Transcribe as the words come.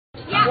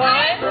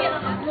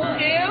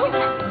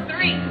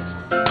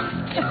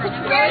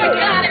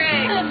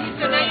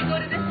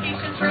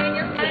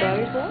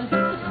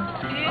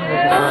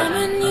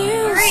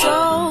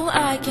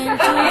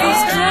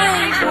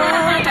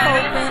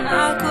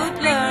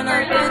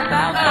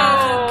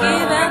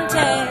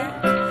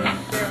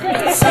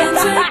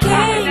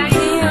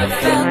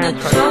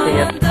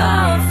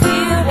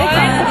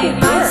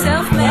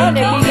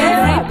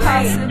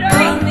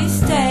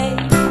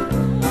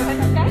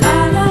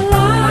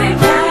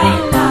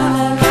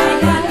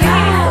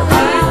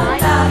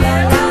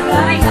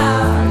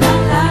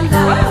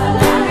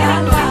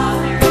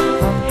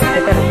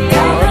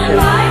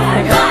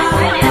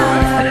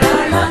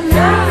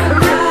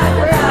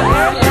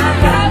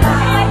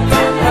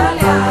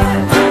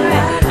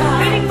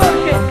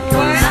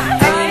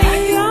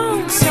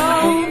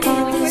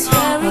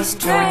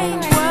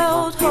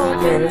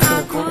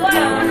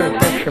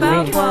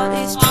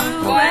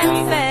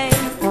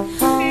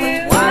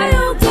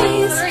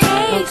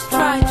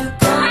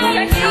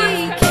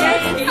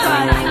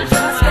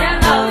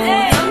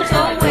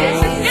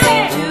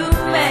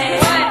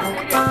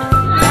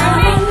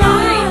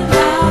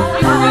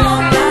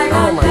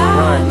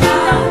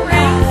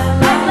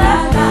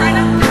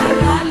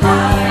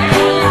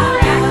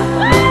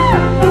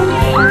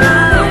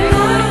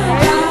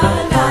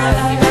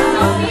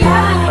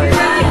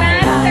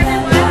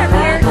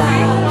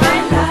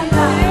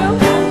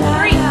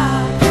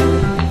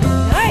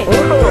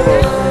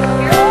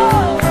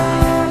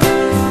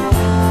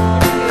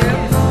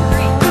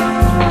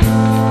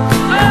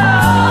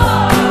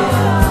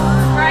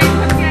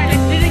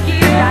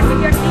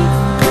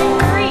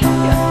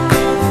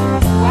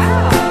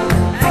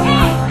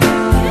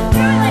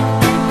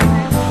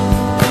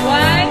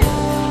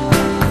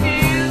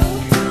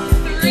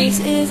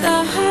This is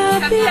a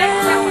happy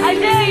end,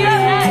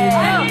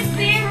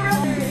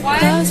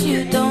 'cause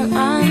you don't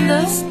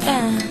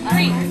understand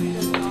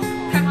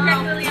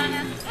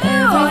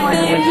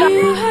everything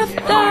you have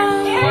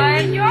done.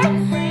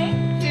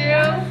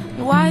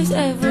 Why is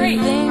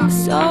everything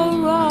so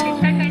wrong?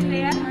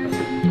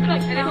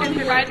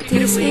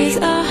 This is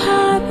a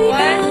happy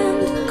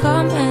end.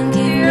 Come and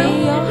give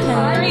me your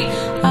hand.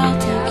 I'll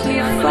take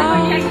you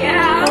far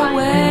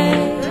away.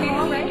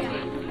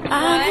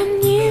 I'm a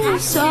new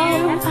soul.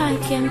 I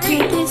came to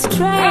this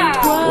strange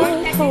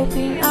world,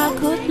 hoping I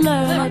could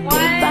learn a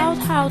bit about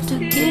how to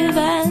give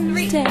and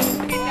take.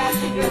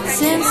 But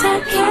since I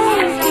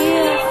came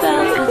here,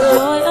 felt the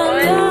joy and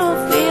love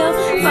feel,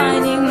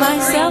 finding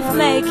myself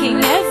making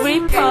every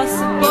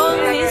possible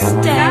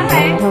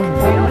mistake.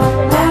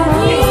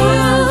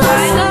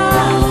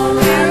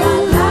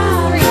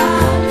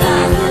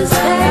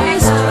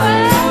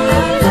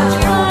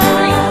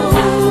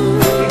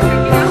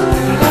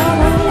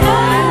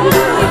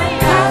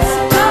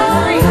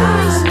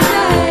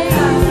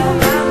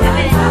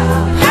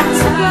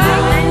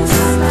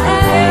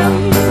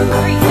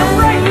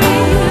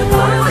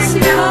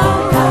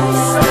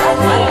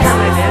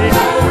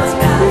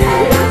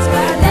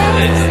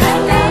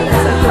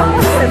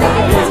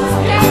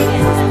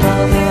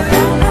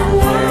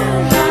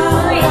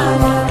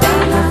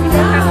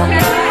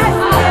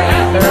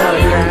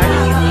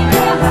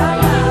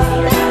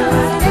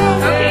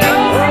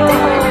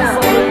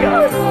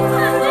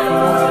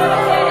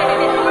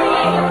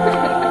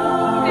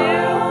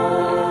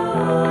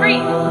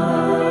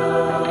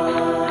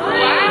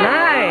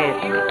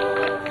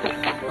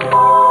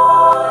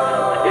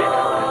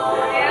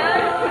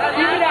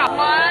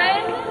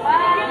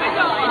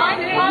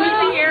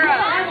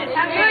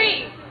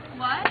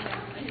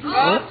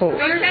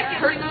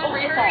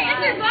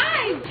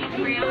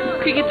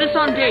 Okay, get this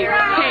on tape.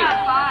 Tape.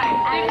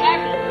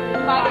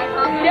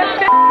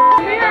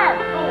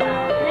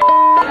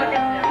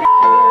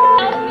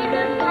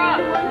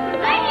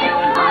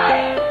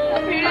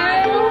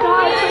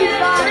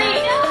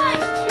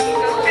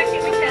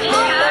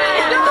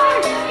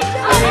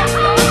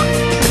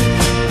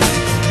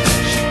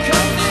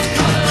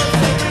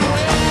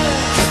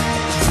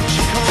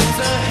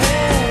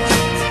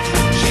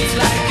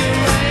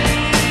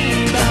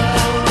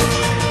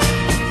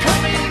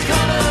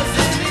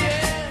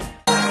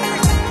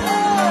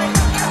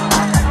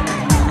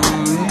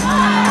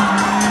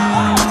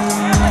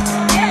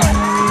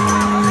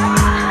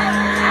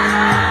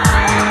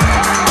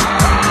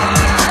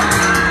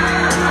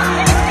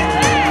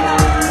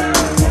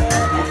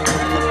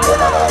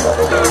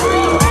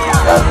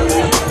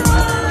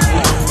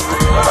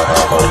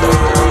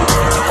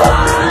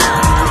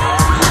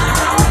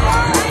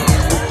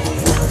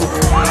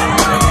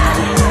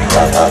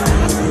 Up.